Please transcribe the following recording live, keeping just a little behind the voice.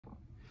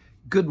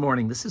Good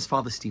morning. This is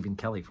Father Stephen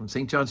Kelly from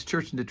St. John's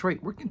Church in Detroit.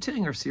 We're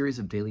continuing our series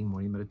of daily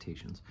morning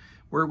meditations,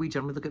 where we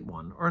generally look at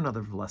one or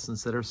another of the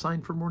lessons that are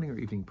assigned for morning or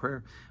evening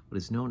prayer, what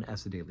is known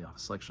as the Daily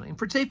Office Lectionary. And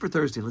for today, for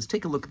Thursday, let's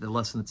take a look at the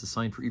lesson that's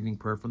assigned for evening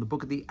prayer from the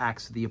book of the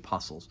Acts of the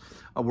Apostles.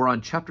 We're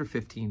on chapter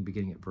 15,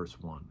 beginning at verse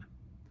 1.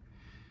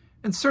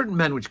 And certain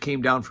men which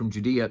came down from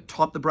Judea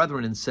taught the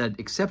brethren and said,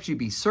 Except ye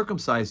be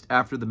circumcised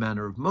after the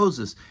manner of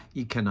Moses,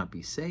 ye cannot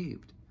be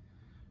saved.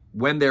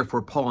 When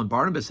therefore Paul and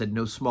Barnabas had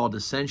no small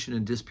dissension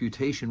and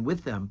disputation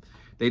with them,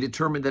 they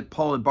determined that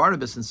Paul and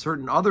Barnabas and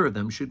certain other of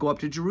them should go up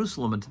to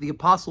Jerusalem unto the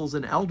apostles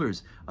and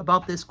elders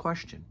about this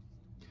question.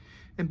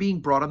 And being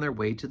brought on their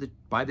way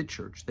by the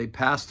church, they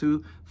passed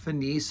through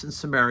Phoenice and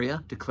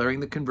Samaria, declaring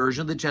the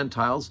conversion of the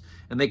Gentiles,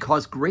 and they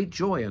caused great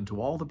joy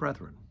unto all the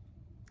brethren.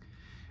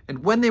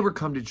 And when they were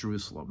come to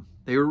Jerusalem,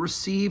 they were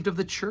received of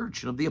the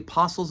church and of the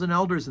apostles and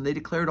elders, and they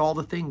declared all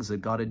the things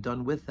that God had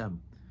done with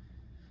them.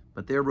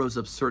 But there rose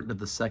up certain of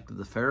the sect of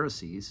the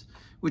Pharisees,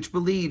 which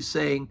believed,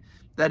 saying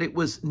that it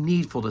was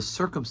needful to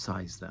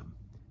circumcise them,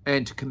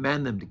 and to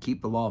command them to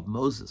keep the law of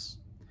Moses.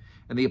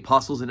 And the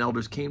apostles and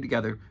elders came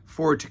together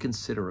for to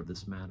consider of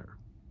this matter.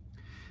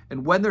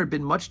 And when there had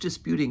been much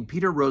disputing,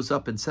 Peter rose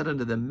up and said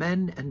unto them,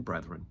 Men and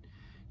brethren,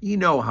 ye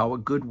know how a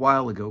good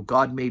while ago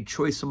God made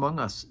choice among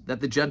us,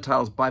 that the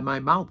Gentiles by my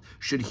mouth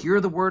should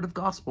hear the word of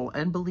gospel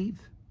and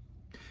believe.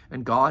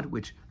 And God,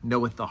 which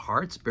knoweth the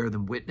hearts, bear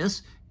them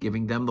witness,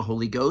 giving them the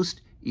Holy Ghost,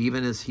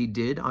 even as he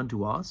did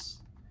unto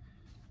us,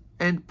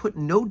 and put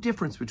no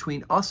difference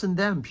between us and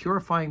them,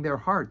 purifying their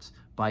hearts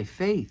by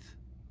faith.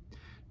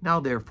 Now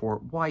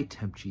therefore, why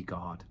tempt ye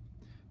God,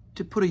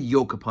 to put a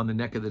yoke upon the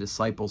neck of the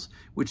disciples,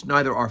 which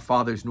neither our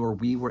fathers nor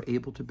we were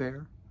able to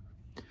bear?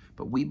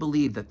 But we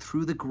believe that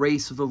through the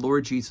grace of the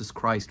Lord Jesus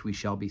Christ we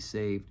shall be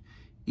saved,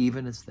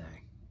 even as they.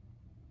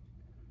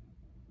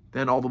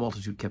 Then all the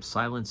multitude kept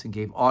silence and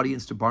gave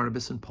audience to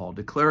Barnabas and Paul,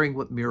 declaring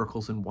what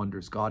miracles and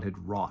wonders God had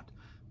wrought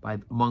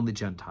among the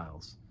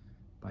Gentiles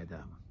by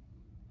them.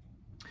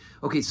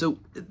 Okay, so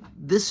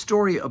this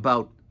story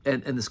about,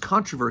 and this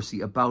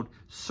controversy about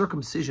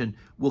circumcision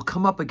will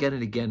come up again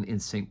and again in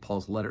St.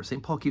 Paul's letter.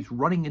 St. Paul keeps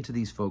running into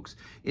these folks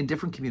in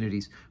different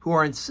communities who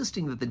are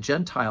insisting that the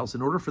Gentiles,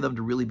 in order for them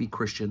to really be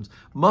Christians,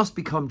 must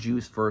become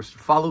Jews first,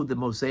 follow the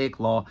Mosaic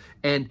law,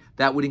 and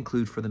that would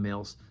include for the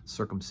males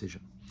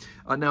circumcision.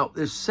 Now,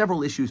 there's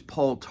several issues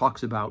Paul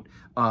talks about.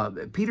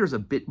 Peter's a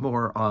bit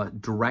more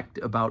direct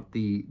about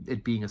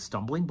it being a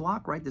stumbling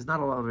block, right? There's not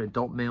a lot of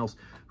adult males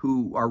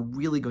who are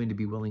really going to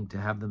be willing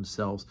to have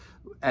themselves,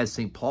 as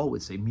St. Paul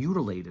would say,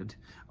 mutilated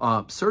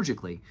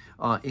surgically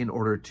in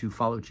order to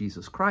follow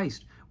Jesus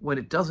Christ, when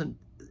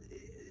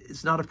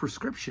it's not a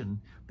prescription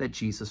that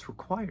Jesus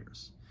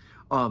requires.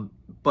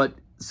 But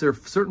there are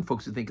certain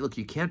folks who think, look,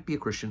 you can't be a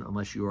Christian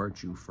unless you are a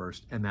Jew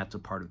first, and that's a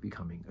part of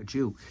becoming a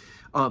Jew.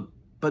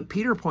 But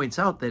Peter points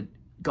out that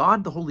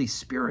God, the Holy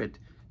Spirit,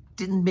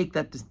 didn't make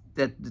that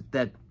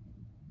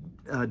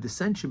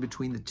dissension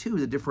between the two,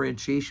 the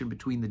differentiation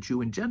between the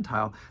Jew and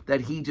Gentile,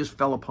 that he just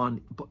fell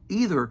upon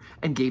either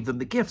and gave them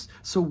the gifts.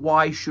 So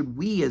why should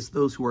we, as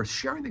those who are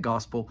sharing the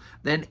gospel,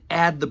 then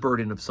add the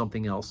burden of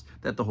something else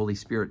that the Holy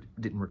Spirit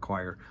didn't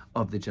require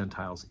of the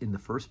Gentiles in the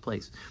first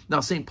place? Now,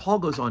 St. Paul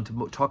goes on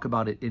to talk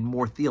about it in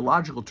more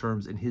theological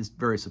terms in his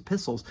various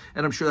epistles,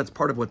 and I'm sure that's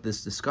part of what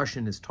this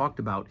discussion is talked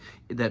about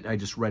that I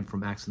just read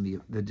from Acts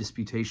and the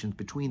disputations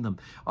between them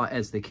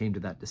as they came to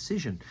that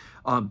decision.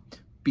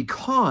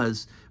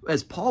 Because,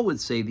 as Paul would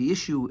say, the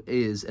issue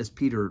is, as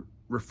Peter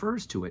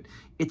refers to it,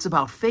 it's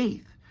about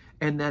faith,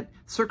 and that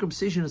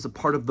circumcision is a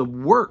part of the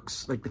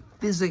works, like the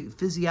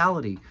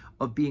physiology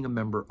of being a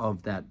member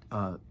of that,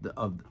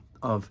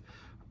 of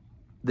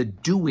the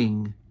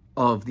doing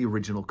of the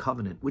original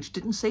covenant, which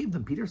didn't save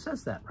them. Peter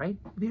says that, right?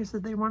 Peter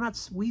said we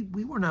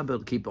were not able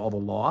to keep all the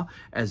law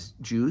as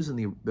Jews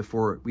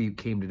before we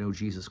came to know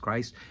Jesus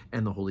Christ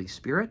and the Holy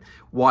Spirit.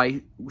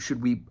 Why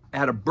should we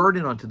add a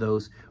burden onto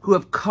those who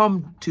have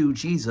come to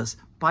Jesus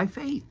by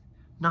faith,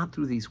 not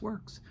through these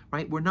works,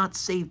 right? We're not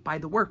saved by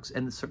the works,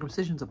 and the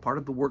circumcision is a part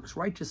of the works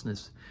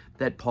righteousness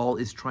that Paul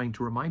is trying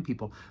to remind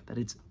people that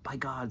it's by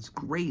God's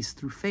grace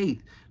through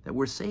faith that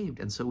we're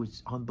saved. And so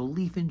it's on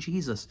belief in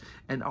Jesus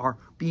and our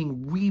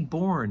being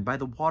reborn by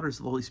the waters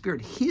of the Holy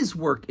Spirit, his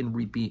work in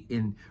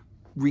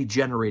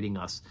regenerating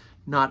us,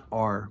 not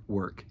our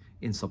work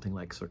in something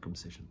like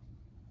circumcision.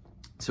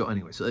 So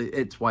anyway, so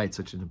it's why it's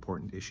such an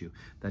important issue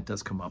that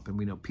does come up. And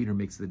we know Peter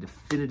makes the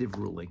definitive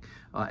ruling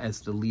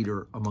as the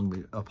leader among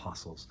the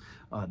apostles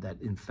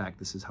that, in fact,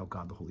 this is how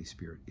God the Holy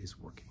Spirit is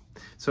working.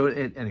 So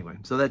anyway,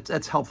 so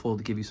that's helpful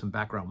to give you some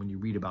background when you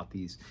read about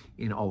these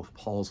in all of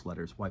Paul's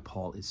letters, why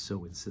Paul is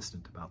so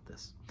insistent about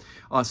this.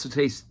 So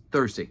today's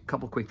Thursday, a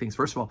couple quick things.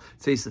 First of all,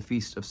 today's the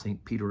feast of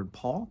St. Peter and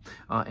Paul,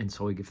 and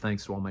so I give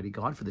thanks to Almighty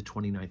God for the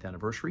 29th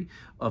anniversary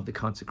of the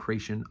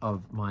consecration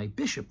of my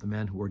bishop, the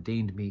man who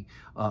ordained me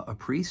a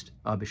priest,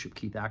 Bishop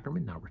Keith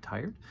Ackerman, now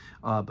retired,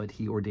 but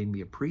he ordained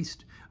me a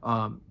priest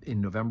in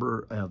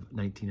November of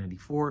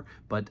 1994,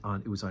 but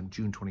it was on June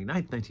June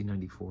 29th,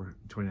 1994,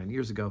 29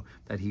 years ago,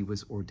 that he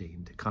was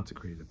ordained,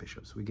 consecrated a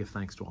bishop. So we give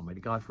thanks to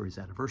Almighty God for his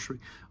anniversary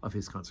of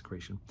his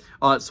consecration.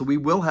 So we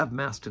will have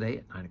Mass today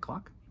at 9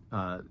 o'clock.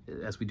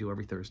 As we do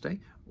every Thursday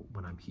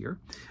when I'm here,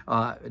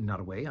 not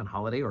away on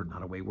holiday or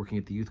not away working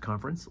at the youth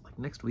conference like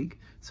next week.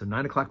 So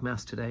 9 o'clock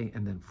Mass today,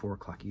 and then 4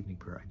 o'clock evening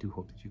prayer. I do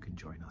hope that you can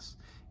join us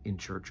in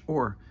church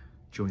or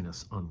join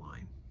us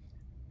online.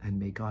 And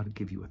may God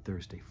give you a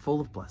Thursday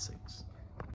full of blessings.